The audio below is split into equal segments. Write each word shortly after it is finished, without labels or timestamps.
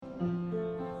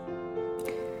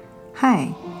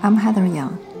Hi, I'm Heather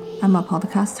Young. I'm a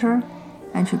podcaster,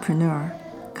 entrepreneur,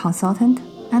 consultant,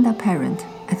 and a parent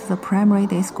at the primary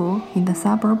day school in the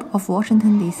suburb of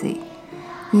Washington, D.C.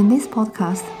 In this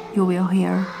podcast, you will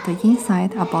hear the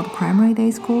insight about primary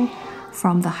day school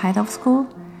from the head of school,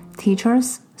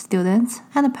 teachers, students,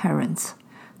 and parents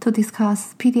to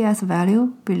discuss PDS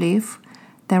value, belief,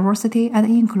 diversity, and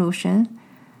inclusion,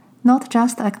 not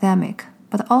just academic,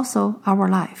 but also our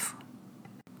life.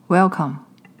 Welcome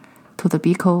to the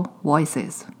Biko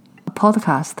Voices, a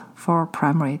podcast for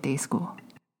primary day school.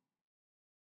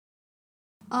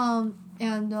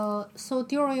 So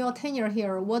during your tenure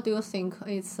here, what do you think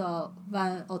is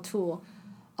one or two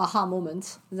aha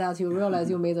moments that you realize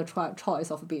you made the choice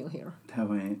of being here?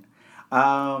 Definitely.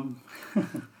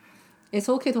 It's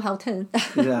okay to have 10.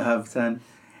 Yeah, I have 10.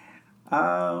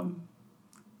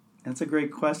 That's a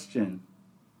great question.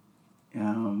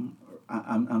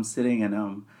 I'm sitting and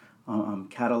I'm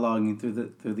cataloging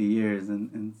through the years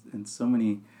and so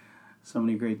many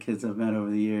great kids I've met over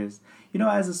the years. You know,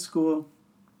 as a school,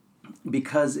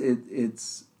 because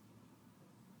it's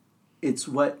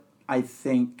what I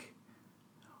think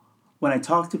when I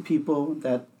talk to people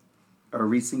that are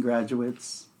recent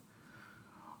graduates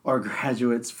or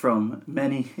graduates from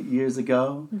many years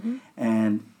ago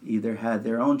and either had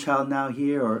their own child now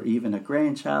here or even a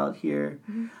grandchild here.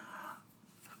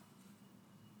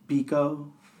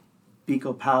 Biko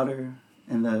powder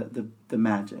and the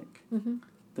magic.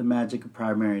 The magic of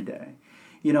primary day.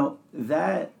 You know,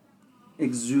 that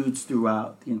exudes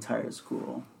throughout the entire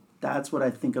school. That's what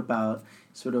I think about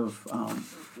sort of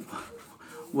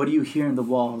what do you hear in the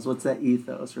walls? What's that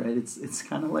ethos, right? It's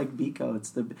kind of like Biko.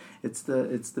 It's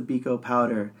the Biko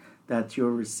powder that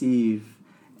you'll receive,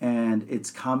 and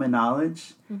it's common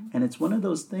knowledge, and it's one of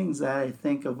those things that I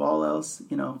think of all else,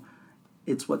 you know,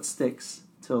 it's what sticks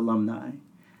to alumni.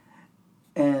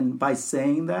 And by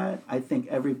saying that, I think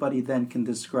everybody then can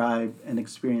describe an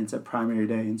experience at primary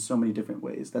day in so many different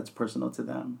ways that's personal to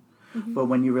them. But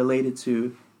when you relate it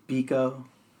to Biko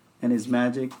and his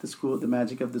magic, the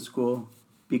magic of the school,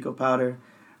 Biko powder,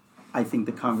 I think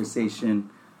the conversation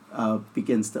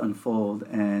begins to unfold,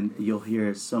 and you'll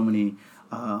hear so many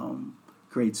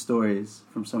great stories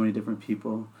from so many different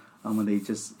people when they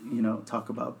just, you know, talk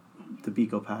about the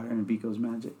Biko powder and Biko's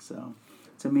magic. So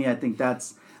to me, I think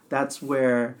that's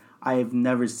where I have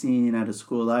never seen at a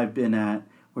school I've been at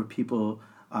where people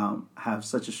have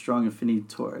such a strong affinity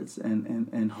towards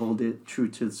and hold it true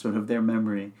to sort of their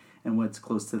memory and what's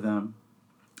close to them.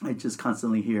 I just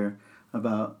constantly hear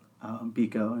about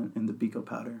Biko and the Biko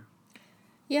powder.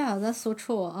 Yeah, that's so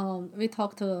true. We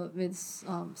talked with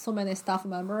so many staff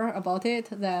members about it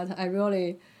that I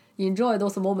really enjoy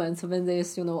those moments when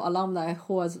this, you know, alumni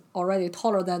who was already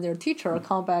taller than their teacher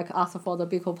come back ask for the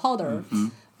Biko powder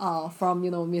from,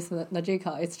 you know, Miss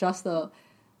Najika. It's just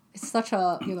it's such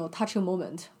a, you know, touching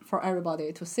moment for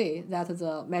everybody to see that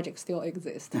the magic still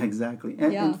exists. Exactly.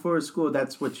 And for a school,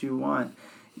 that's what you want.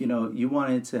 You know, you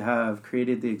wanted to have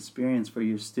created the experience for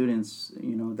your students,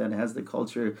 you know, that has the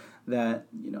culture that,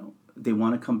 you know, they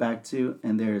want to come back to.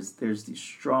 And there's these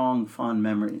strong, fond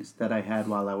memories that I had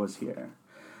while I was here.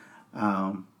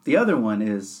 The other one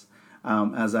is,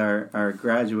 as our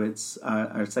graduates,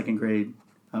 our second grade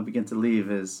begin to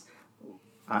leave, is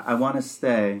I want to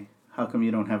stay. How come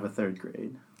you don't have a third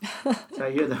grade? So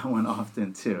I hear that one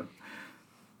often too.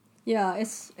 Yeah,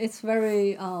 it's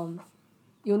very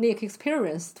unique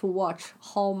experience to watch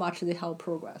how much they have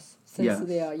progress since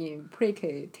they are in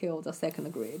pre-K till the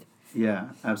second grade. Yeah,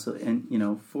 absolutely. And, you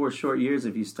know, 4 short years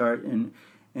if you start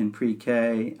in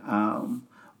pre-K.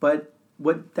 But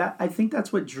I think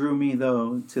that's what drew me,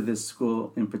 though, to this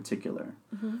school in particular.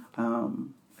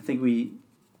 I think we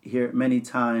hear it many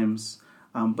times,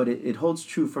 but it holds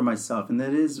true for myself. And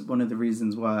that is one of the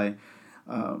reasons why,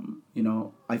 you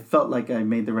know, I felt like I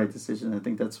made the right decision. I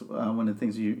think that's one of the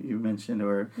things you mentioned,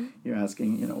 or you're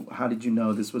asking, you know, how did you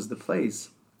know this was the place?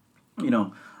 You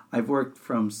know, I've worked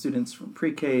from students from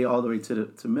pre-K all the way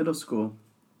to middle school.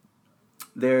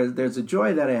 There's a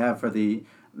joy that I have for the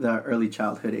early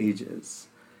childhood ages,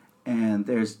 and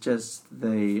there's just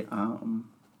the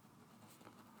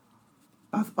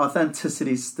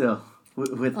authenticity still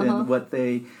within what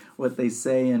they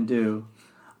say and do,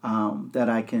 that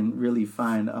I can really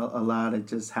find a lot of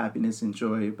just happiness and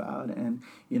joy about, and,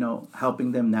 you know,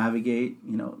 helping them navigate,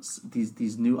 you know,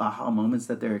 these new aha moments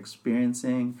that they're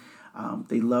experiencing.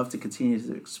 They love to continue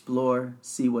to explore,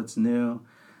 see what's new.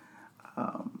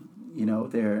 You know,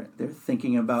 they're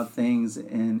thinking about things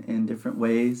in different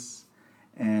ways,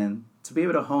 and to be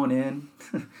able to hone in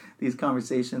these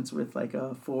conversations with like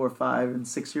a 4, 5, and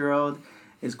 6-year-old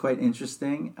is quite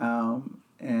interesting.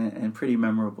 and pretty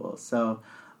memorable. So,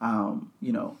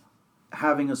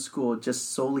 having a school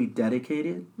just solely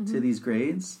dedicated to these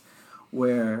grades,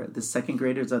 where the second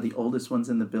graders are the oldest ones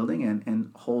in the building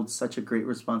and hold such a great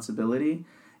responsibility,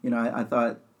 I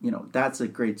thought, that's a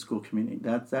great school community.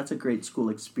 That's a great school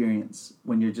experience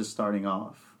when you're just starting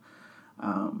off.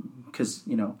 Because,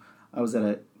 I was at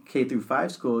a K through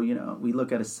 5 school, we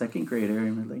look at a second grader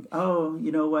and we're like, oh,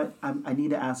 you know what? I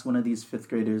need to ask one of these fifth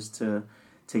graders to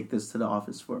take this to the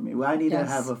office for me. Well, I need to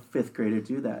have a fifth grader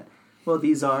do that. Well,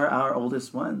 these are our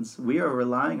oldest ones. We are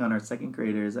relying on our second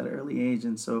graders at an early age.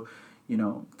 And so,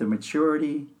 the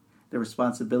maturity, the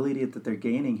responsibility that they're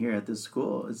gaining here at this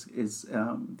school is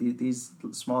these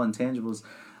small intangibles.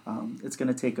 It's going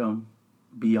to take them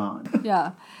beyond.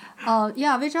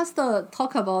 We just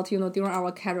talk about, during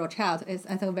our casual chat, is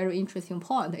I think a very interesting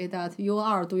point is that you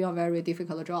are doing a very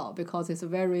difficult job, because it's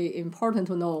very important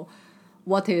to know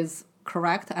what is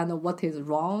correct and what is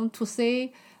wrong to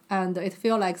say. And it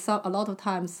feels like a lot of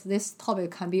times this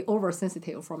topic can be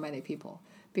oversensitive for many people,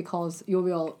 because you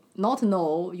will not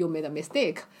know you made a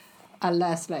mistake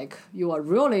unless you are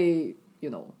really,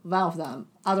 one of them.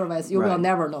 Otherwise, you will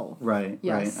never know. Right,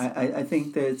 yes. Right. I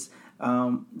think there's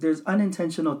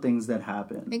unintentional things that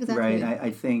happen. Exactly. Right. I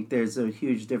think there's a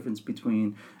huge difference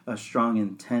between a strong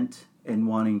intent and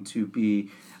wanting to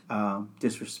be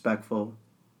disrespectful,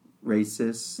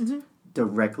 racist,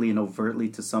 directly and overtly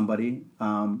to somebody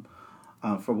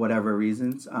for whatever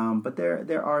reasons. But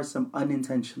there are some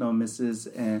unintentional misses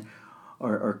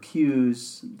or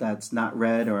cues that's not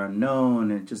read or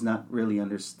unknown and just not really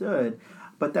understood.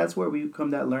 But that's where we become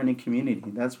that learning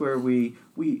community. That's where we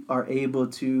are able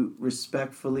to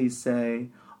respectfully say,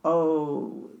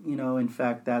 oh, in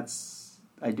fact,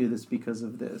 I do this because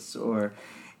of this. Or,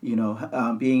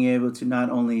 being able to not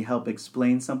only help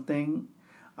explain something,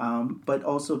 but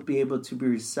also be able to be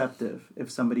receptive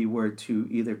if somebody were to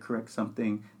either correct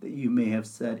something that you may have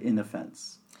said in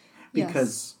offense.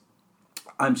 Because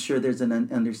I'm sure there's an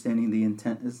understanding the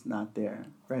intent is not there,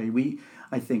 right?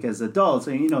 I think as adults,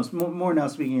 and more now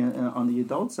speaking on the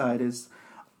adult side, is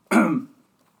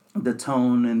the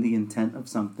tone and the intent of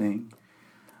something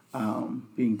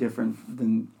being different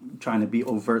than trying to be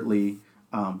overtly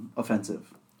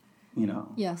offensive,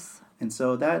 Yes. And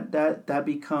so that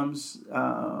becomes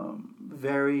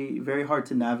very, very hard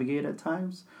to navigate at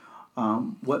times.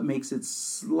 What makes it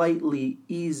slightly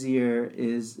easier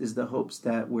is the hopes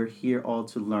that we're here all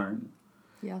to learn.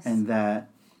 Yes. And that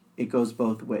it goes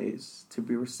both ways, to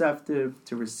be receptive,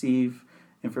 to receive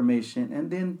information, and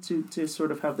then to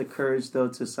sort of have the courage, though,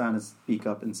 to kind of speak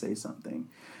up and say something.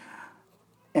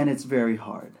 And it's very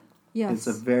hard. Yes. It's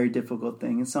a very difficult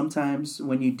thing. And sometimes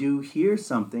when you do hear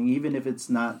something, even if it's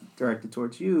not directed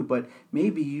towards you, but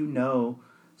maybe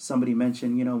somebody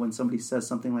mentioned, when somebody says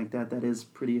something like that is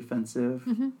pretty offensive.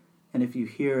 And if you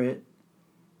hear it,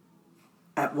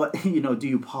 at what, do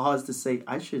you pause to say,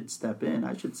 I should step in,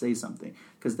 I should say something,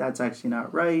 because that's actually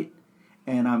not right,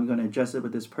 and I'm going to address it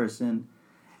with this person.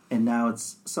 And now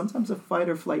it's sometimes a fight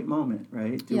or flight moment,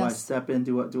 right? Do I step in?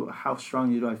 How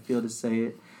strongly do I feel to say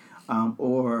it?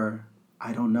 Or,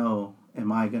 I don't know,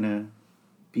 am I going to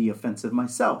be offensive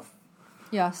myself?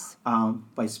 Yes.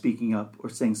 By speaking up or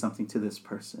saying something to this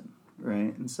person,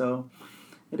 right? And so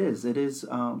it is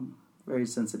very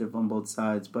sensitive on both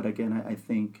sides. But again, I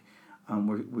think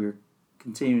we're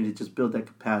continuing to just build that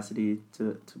capacity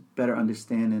to better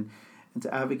understand and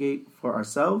to advocate for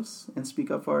ourselves and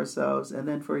speak up for ourselves, and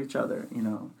then for each other,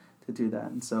 to do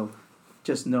that. And so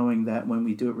just knowing that when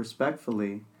we do it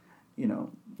respectfully,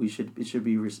 it should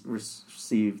be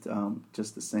received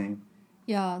just the same.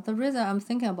 Yeah, the reason I'm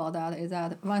thinking about that is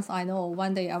that once I know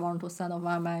one day I want to send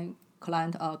one of my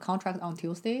client a contract on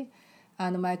Tuesday,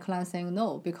 and my client saying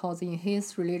no, because in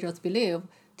his religious belief,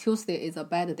 Tuesday is a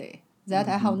bad day. That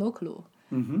I have no clue.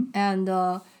 And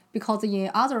because in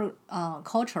other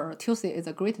culture, Tuesday is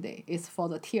a great day. It's for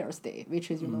the tears day, which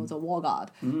is, the war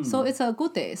god. So it's a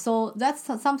good day. So that's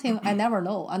something I never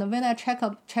know. And when I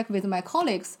check with my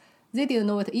colleagues, they didn't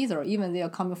know it either, even they are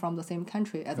coming from the same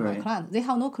country as my client. They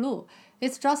have no clue.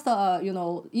 It's just,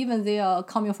 even they are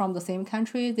coming from the same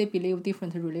country, they believe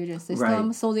different religion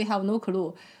system, so they have no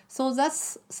clue. So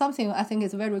that's something I think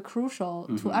is very crucial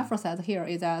to emphasize here,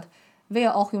 is that we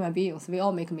are all human beings. We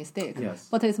all make mistakes. Yes.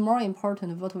 But it's more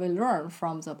important what we learn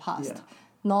from the past. Yeah.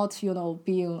 Not,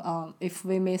 being, if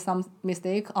we made some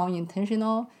mistake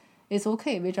unintentional, it's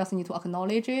okay. We just need to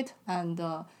acknowledge it and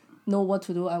know what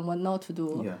to do and what not to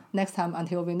do next time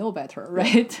until we know better,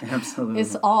 right? Yeah, absolutely.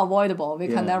 It's all avoidable. We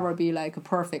can never be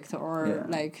perfect or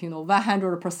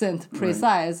 100%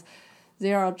 precise.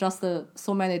 There are just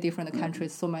so many different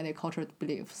countries, so many cultural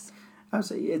beliefs. I would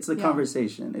say it's the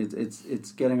conversation.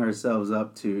 It's getting ourselves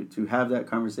up to have that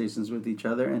conversations with each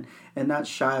other and not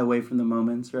shy away from the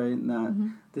moments, right? Not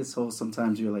this whole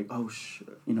sometimes you're like, oh,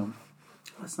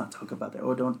 let's not talk about that,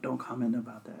 or don't comment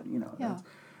about that, Yeah.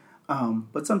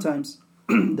 But sometimes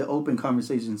the open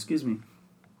conversation,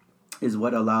 is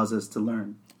what allows us to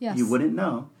learn. Yes. You wouldn't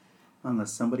know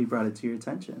unless somebody brought it to your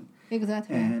attention.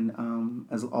 Exactly. And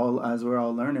as we're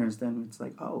all learners, then it's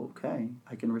like, oh, okay,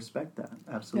 I can respect that.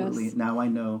 Absolutely. Yes. Now I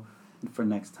know for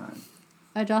next time.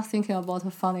 I just thinking about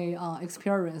a funny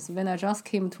experience when I just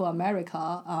came to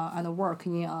America and work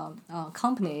in a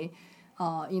company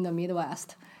in the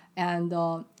Midwest, and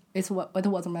it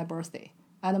was my birthday,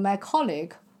 and my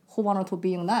colleague who wanted to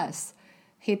be nice,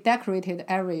 he decorated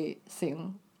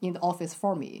everything in the office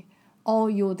for me, all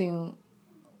using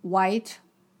white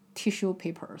tissue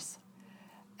papers.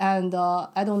 And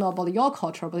I don't know about your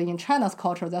culture, but in China's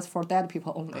culture, that's for dead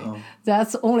people only. Oh.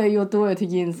 That's only you do it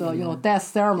in the death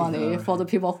ceremony for the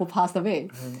people who passed away.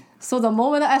 Right. So the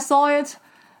moment I saw it,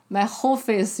 my whole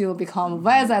face become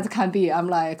white as can be. I'm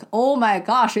like, oh my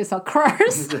gosh, it's a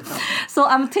curse. So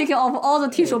I'm taking off all the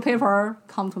tissue paper,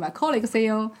 come to my colleague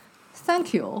saying,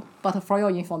 thank you, but for your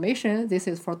information, this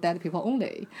is for dead people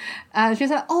only. And she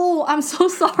said, oh, I'm so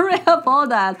sorry about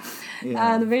that.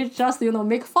 Yeah. And we just,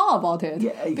 make fun about it. Yeah,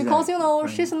 exactly.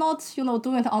 Because, she's not,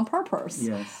 doing it on purpose.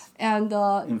 Yes. And,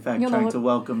 in fact, trying to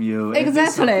welcome you.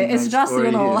 Exactly. It's nice just,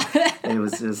 It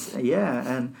was just,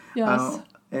 and yes.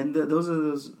 Those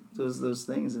are those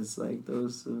things. It's like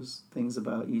those things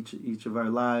about each of our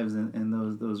lives and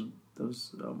those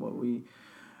what we...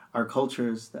 our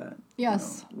cultures that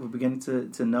we're beginning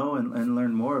to know and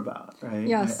learn more about, right?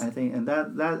 Yes, I think, and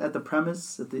that at the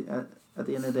premise at the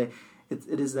end of the day,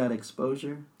 it is that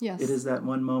exposure. Yes, it is that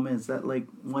one moment. It's that like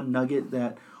one nugget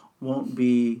that won't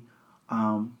be,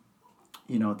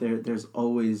 there's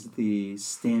always the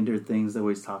standard things that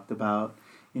always talked about,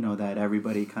 that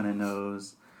everybody kind of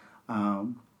knows.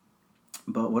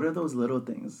 But what are those little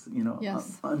things,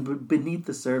 yes. Beneath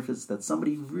the surface that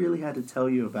somebody really had to tell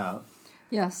you about?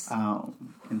 Yes.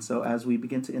 And so as we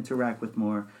begin to interact with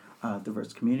more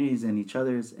diverse communities and each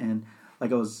other's, and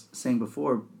like I was saying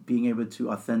before, being able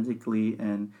to authentically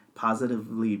and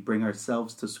positively bring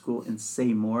ourselves to school and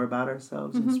say more about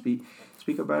ourselves and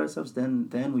speak about ourselves,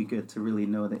 then we get to really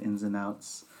know the ins and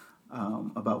outs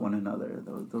about one another,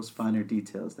 those finer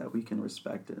details that we can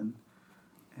respect and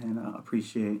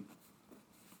appreciate.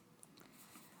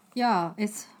 Yeah,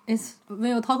 it's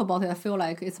when you talk about it, I feel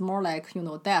like it's more like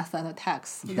death and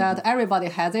tax that everybody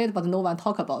has it, but no one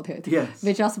talk about it. Yes,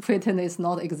 we just pretend it's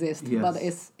not exist, but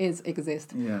it's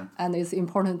exist. Yeah, and it's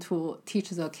important to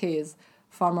teach the kids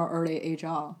from an early age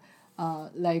on. I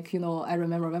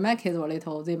remember when my kids were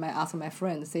little, they might ask my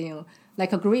friend saying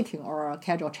like a greeting or a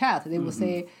casual chat. They would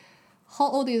say, "How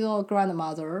old is your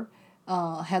grandmother?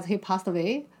 Has he passed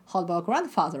away? How about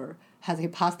grandfather? Has he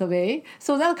passed away?"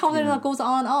 So that conversation goes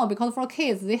on and on, because for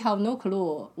kids, they have no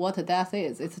clue what death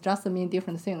is. It's just mean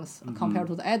different things compared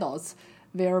to the adults,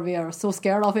 where we are so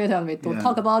scared of it and we don't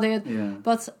talk about it. Yeah.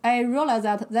 But I realize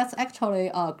that that's actually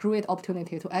a great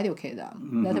opportunity to educate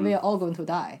them, that we are all going to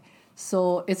die.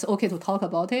 So it's okay to talk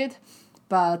about it,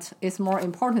 but it's more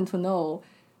important to know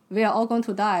we are all going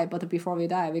to die, but before we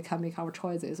die, we can make our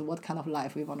choices, what kind of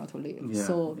life we want to live. Yeah.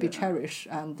 So be cherished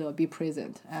and be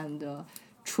present and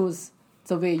choose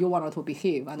the way you want to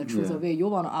behave and choose the way you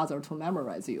want others to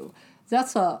memorize you.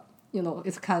 That's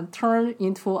it can turn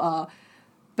into a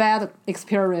bad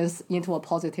experience into a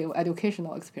positive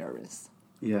educational experience.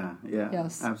 Yeah.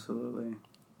 Yes. Absolutely.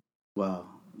 Well,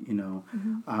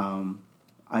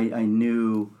 I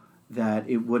knew that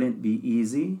it wouldn't be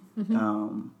easy,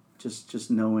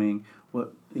 just knowing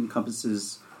what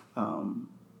encompasses,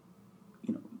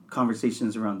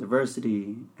 conversations around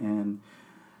diversity and,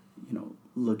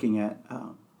 looking at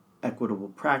equitable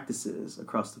practices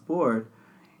across the board.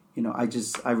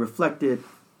 I reflected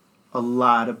a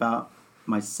lot about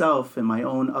myself and my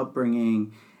own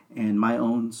upbringing and my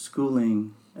own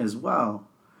schooling as well.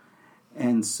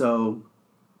 And so,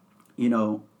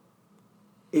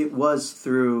 it was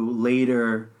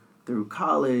through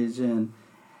college and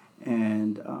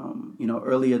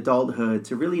early adulthood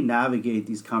to really navigate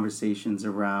these conversations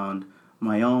around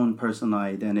my own personal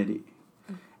identity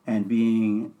and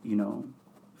being,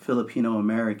 Filipino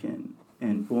American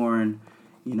and born,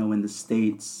 in the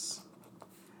States.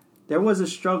 There was a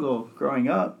struggle growing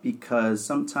up because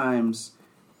sometimes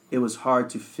it was hard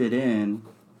to fit in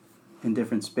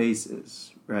different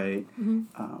spaces, right?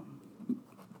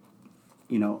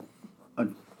 I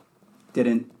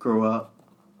didn't grow up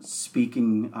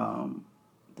speaking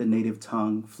the native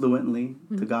tongue fluently,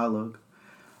 Tagalog.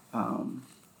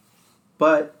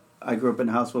 But I grew up in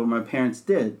a house where my parents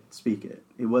did speak it.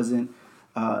 It wasn't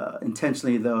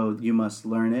intentionally, though, you must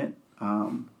learn it.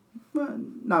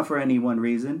 Not for any one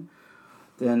reason.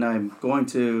 Then I'm going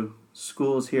to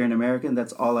schools here in America, and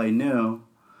that's all I knew.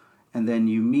 And then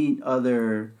you meet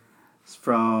others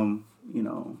from,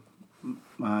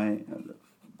 my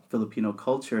Filipino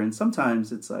culture, and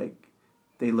sometimes it's like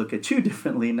they look at you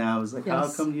differently now. It's like,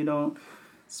 Yes. how come you don't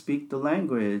speak the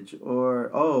language? Or,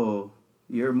 oh,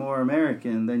 you're more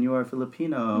American than you are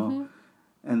Filipino.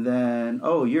 And then,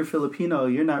 oh, you're Filipino,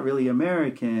 you're not really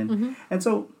American. And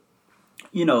so,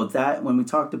 that when we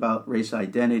talked about racial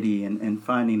identity and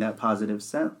finding that positive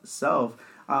self,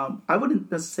 I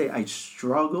wouldn't necessarily say I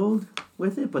struggled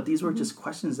with it, but these were just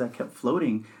questions that kept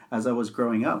floating as I was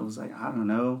growing up. I was like, I don't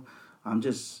know, I'm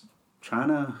just trying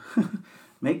to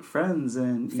make friends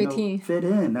and fit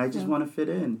in. I just want to fit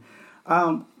in.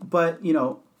 But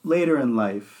later in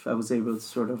life, I was able to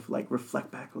sort of like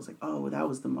reflect back. I was like, oh, that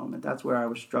was the moment. That's where I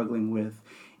was struggling with,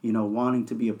 wanting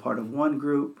to be a part of one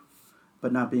group,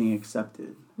 but not being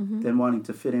accepted. Then wanting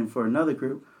to fit in for another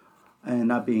group and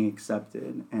not being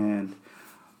accepted. And,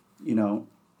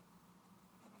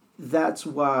 that's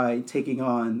why taking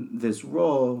on this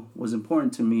role was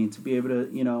important to me, to be able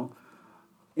to,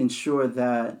 ensure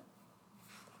that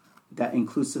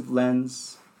inclusive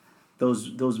lens,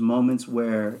 those moments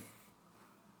where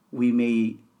we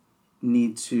may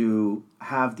need to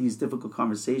have these difficult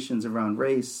conversations around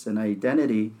race and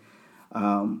identity,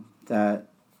 that,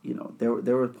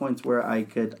 there were points where I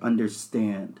could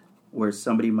understand where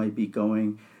somebody might be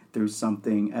going through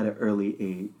something at an early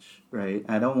age, right?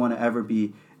 I don't want to ever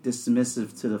be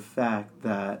dismissive to the fact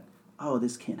that, oh,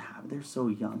 this can't happen. They're so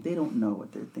young. They don't know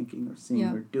what they're thinking or seeing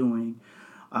or doing.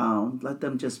 Let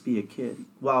them just be a kid.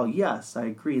 While, yes, I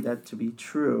agree that to be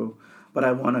true, but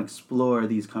I want to explore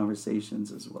these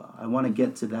conversations as well. I want to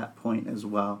get to that point as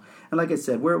well. And like I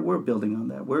said, we're building on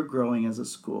that. We're growing as a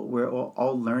school. We're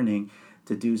all learning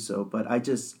to do so. But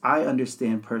I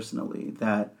understand personally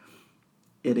that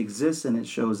it exists and it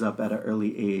shows up at an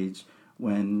early age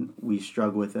when we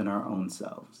struggle within our own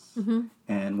selves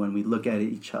and when we look at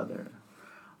each other.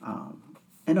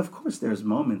 And of course, there's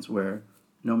moments where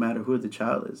no matter who the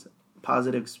child is,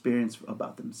 positive experience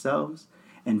about themselves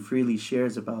and freely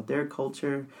shares about their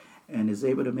culture and is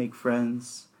able to make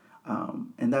friends.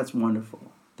 And that's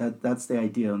wonderful. That's the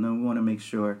ideal. And then we want to make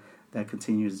sure that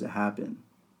continues to happen.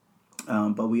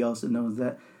 But we also know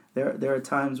that there are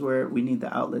times where we need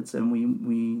the outlets, and we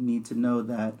need to know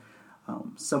that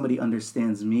somebody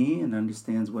understands me and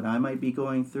understands what I might be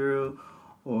going through,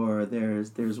 or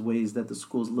there's ways that the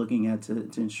school's looking at to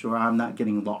ensure I'm not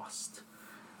getting lost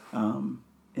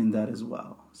in that as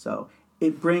well. So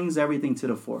it brings everything to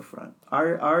the forefront.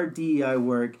 Our DEI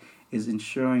work is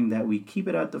ensuring that we keep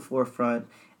it at the forefront,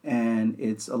 and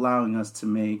it's allowing us to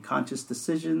make conscious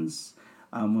decisions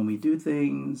when we do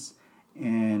things.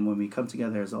 And when we come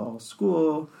together as a whole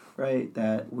school, right,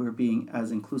 that we're being as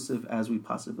inclusive as we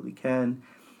possibly can,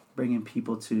 bringing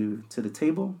people to the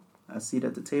table, a seat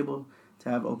at the table, to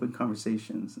have open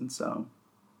conversations. And so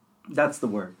that's the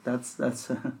work. That's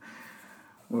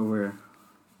where we're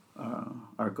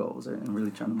our goals are, and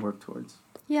really trying to work towards.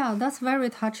 Yeah, that's very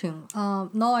touching.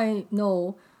 Now I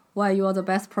know why you are the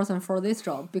best person for this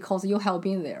job, because you have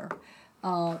been there.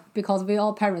 Because we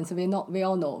all parents, we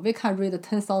all know we can read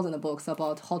 10,000 books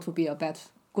about how to be a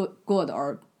good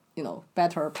or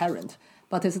better parent,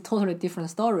 but it's a totally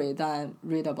different story than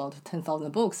read about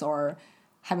 10,000 books or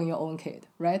having your own kid,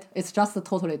 right? It's just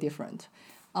totally different.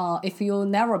 If you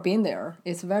never been there,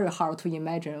 it's very hard to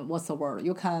imagine what's the word.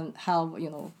 You can have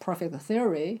perfect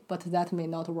theory, but that may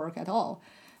not work at all.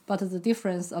 But the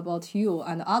difference about you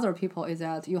and other people is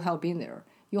that you have been there.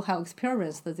 You have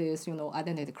experienced this,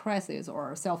 identity crisis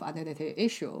or self-identity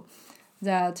issue,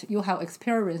 that you have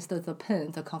experienced the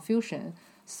pain, the confusion,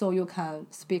 so you can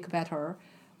speak better,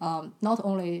 not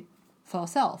only for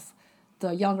yourself,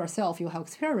 the younger self you have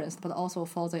experienced, but also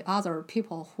for the other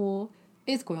people who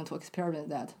is going to experience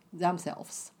that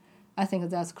themselves. I think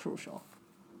that's crucial.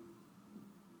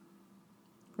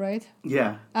 Right?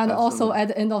 Yeah. And absolutely. also at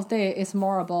the end of the day, it's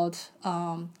more about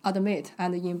admit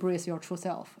and embrace your true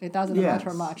self. It doesn't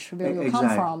matter much where you come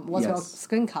from, what's your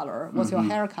skin color, what's your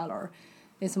hair color.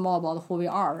 It's more about who we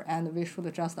are, and we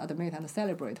should just admit and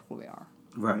celebrate who we are.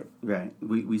 Right.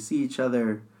 We see each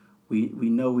other. We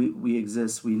know we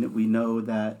exist. We know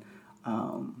that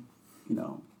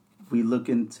we look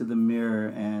into the mirror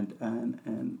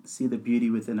and see the beauty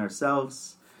within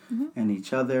ourselves and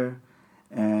each other.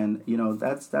 And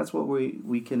that's what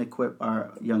we can equip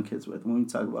our young kids with when we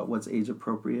talk about what's age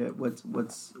appropriate,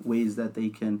 what's ways that they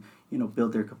can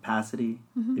build their capacity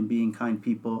in being kind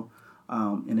people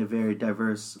in a very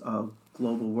diverse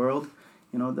global world.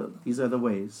 These are the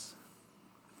ways.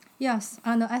 Yes,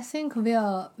 and I think we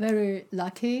are very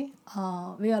lucky.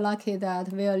 We are lucky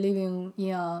that we are living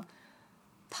in a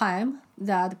time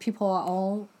that people are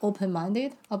all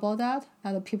open-minded about that,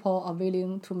 and people are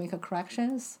willing to make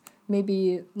corrections.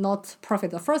 Maybe not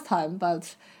perfect the first time,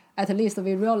 but at least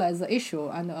we realize the issue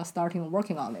and are starting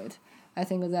working on it. I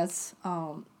think that's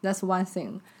one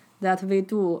thing that we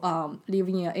do live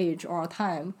in an age or a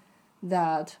time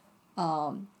that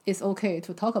it's okay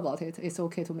to talk about it. It's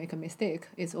okay to make a mistake.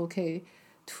 It's okay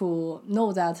to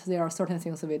know that there are certain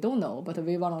things we don't know, but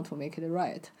we want to make it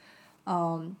right.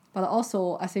 But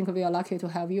also, I think we are lucky to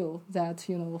have you, that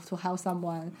to have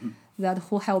someone that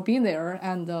who have been there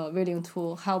and willing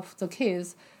to help the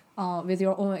kids with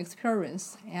your own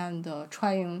experience and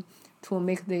trying to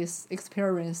make this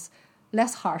experience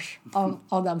less harsh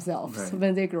on themselves Right.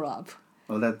 when they grow up.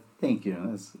 Well, thank you.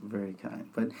 That's very kind.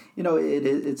 But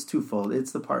it's twofold.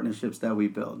 It's the partnerships that we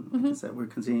build. Like I said, we're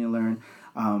continuing to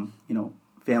learn.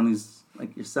 Families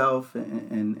like yourself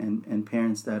and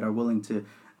parents that are willing to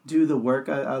do the work,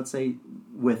 I would say,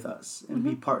 with us and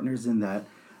be partners in that,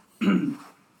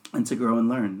 and to grow and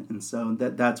learn. And so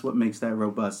that's what makes that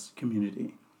robust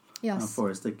community. Yes. For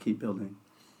us to keep building.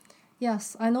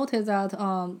 Yes, I noticed that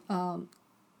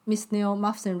Miss Neil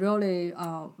Muffson really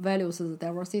values the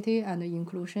diversity and the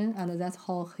inclusion, and that's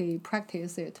how he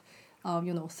practices it,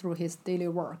 through his daily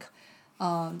work.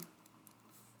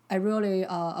 I really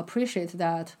appreciate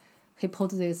that he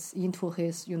put this into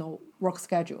his, work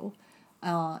schedule,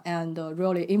 and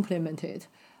really implemented.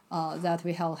 That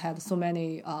we have had so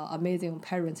many amazing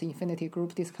Parents Infinity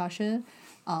group discussion,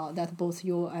 that both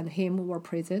you and him were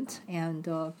present and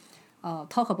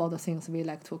talk about the things we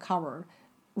like to cover,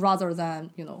 rather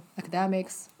than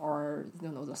academics or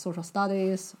the social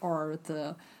studies or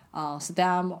the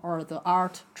STEM or the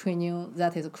art training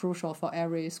that is crucial for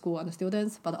every school and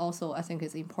students. But also, I think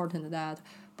it's important that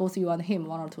both you and him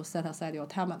wanted to set aside your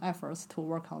time and efforts to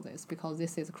work on this, because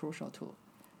this is crucial too.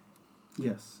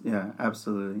 Yes, yeah,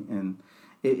 absolutely. And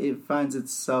it finds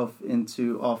itself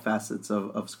into all facets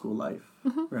of school life,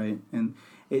 right? And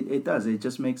it does. It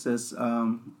just makes us,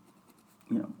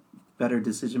 better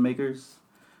decision makers,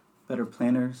 better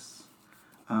planners,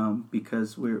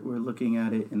 because we're looking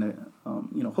at it in a,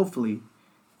 hopefully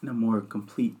in a more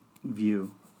complete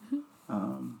view.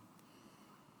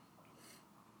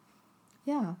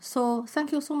 Yeah, so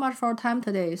thank you so much for your time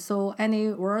today. So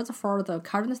any words for the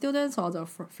current students or the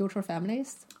future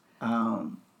families?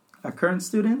 Our current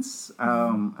students,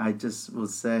 I just will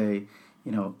say,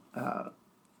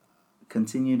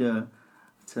 continue to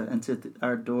enter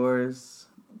our doors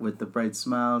with the bright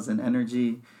smiles and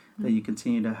energy that you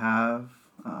continue to have,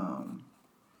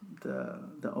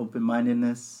 the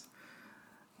open-mindedness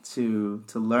to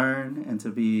learn and to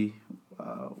be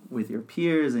with your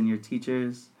peers and your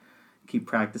teachers. Keep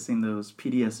practicing those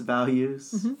PDS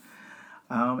values.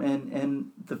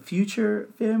 And the future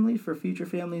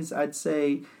families, I'd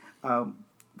say,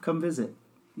 come visit.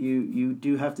 You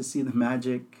do have to see the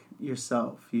magic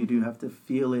yourself. You do have to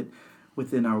feel it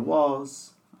within our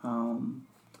walls.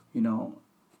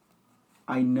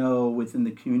 I know within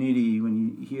the community,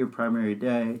 when you hear Primary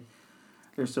Day,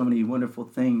 there's so many wonderful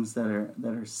things that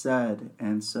are said,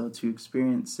 and so to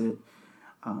experience it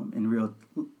in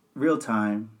real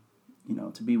time,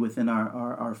 to be within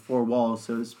our four walls,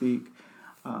 so to speak,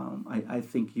 I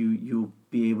think you'll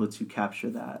be able to capture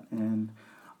that, and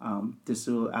this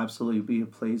will absolutely be a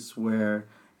place where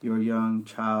your young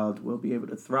child will be able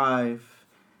to thrive.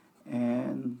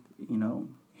 And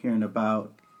hearing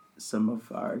about some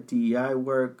of our DEI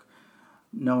work,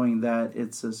 knowing that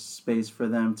it's a space for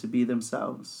them to be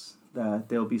themselves, that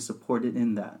they'll be supported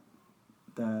in that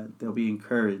they'll be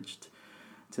encouraged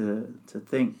to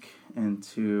think and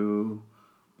to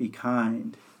be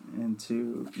kind and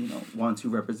to want to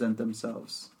represent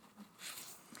themselves.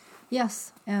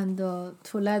 Yes, and to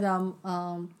let them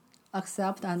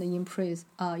accept and embrace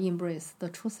the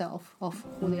true self of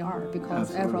who they are,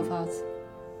 because every of us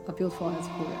are beautiful as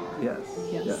who we are.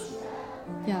 Yes.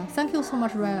 Yeah, thank you so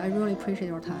much, Ryan. I really appreciate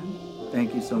your time.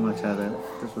 Thank you so much, Heather.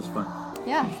 This was fun.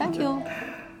 Yeah, thank you.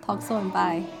 Talk soon.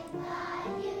 Bye.